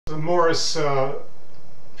The Morris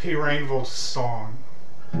P. Rainville song.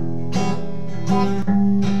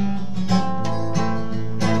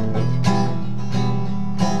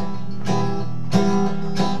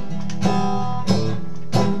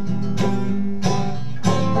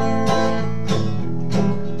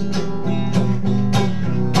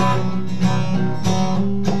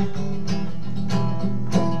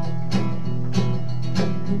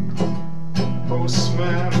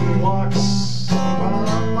 Postman walks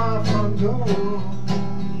by my front door.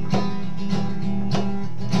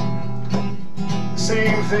 The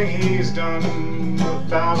same thing he's done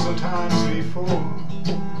 1,000 times before.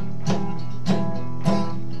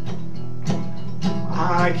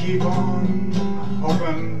 I keep on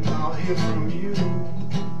hoping I'll hear from you,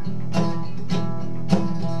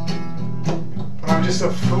 but I'm just a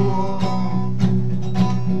fool.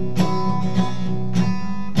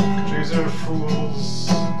 Dreams are fools.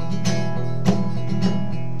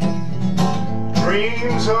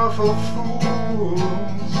 Dreams are for fools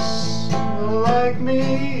like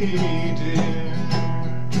me, dear.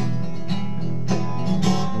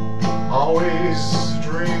 Always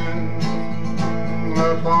dreaming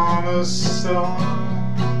upon a star.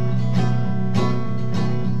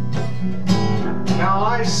 Now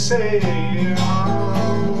I say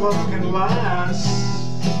our love can last,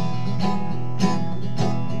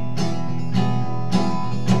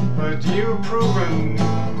 but you've proven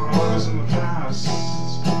what is in the past.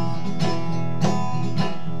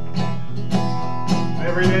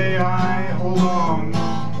 Every day I hold on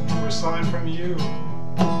for a sign from you.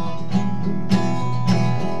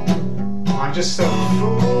 I'm just a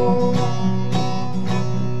fool.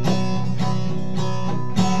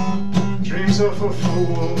 Dreams are for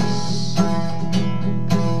fools.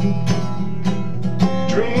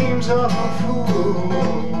 Dreams are for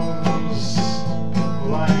fools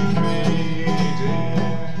like me,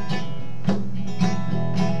 dear.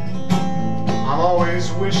 I'm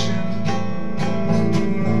always wishing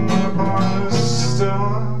upon a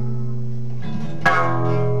star.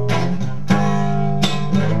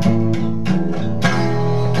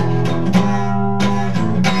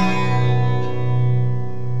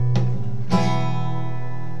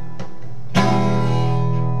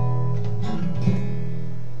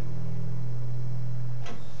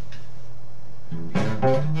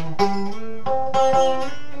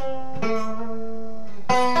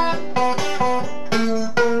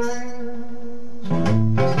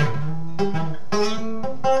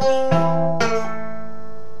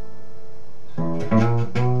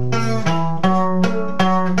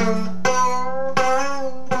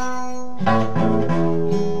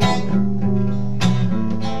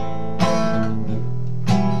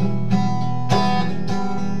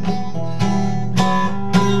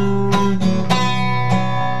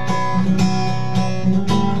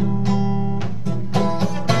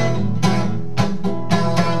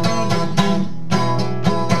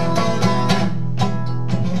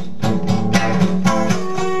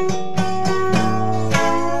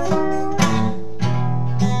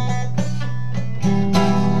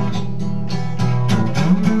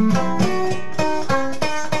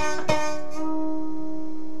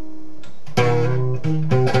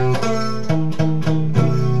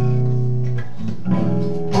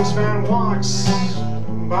 Postman walks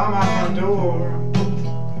by my front door.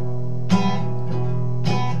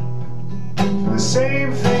 The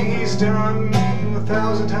same thing he's done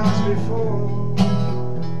 1,000 times before.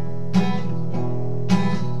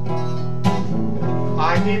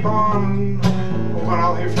 I keep on hoping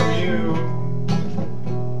I'll hear from you,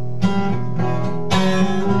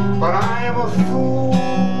 but I am a fool.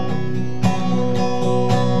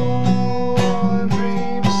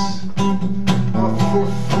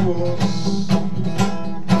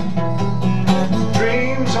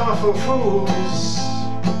 Dreams are for fools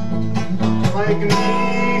like me,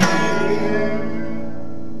 dear.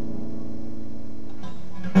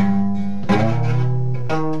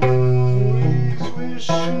 He's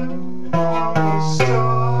wishing on a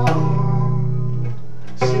star.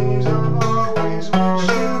 Seems I'm always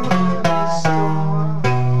wishing on a star.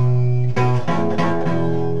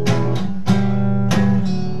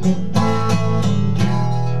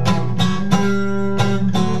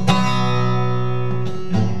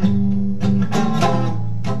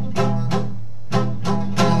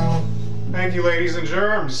 Thank you, ladies and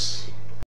germs.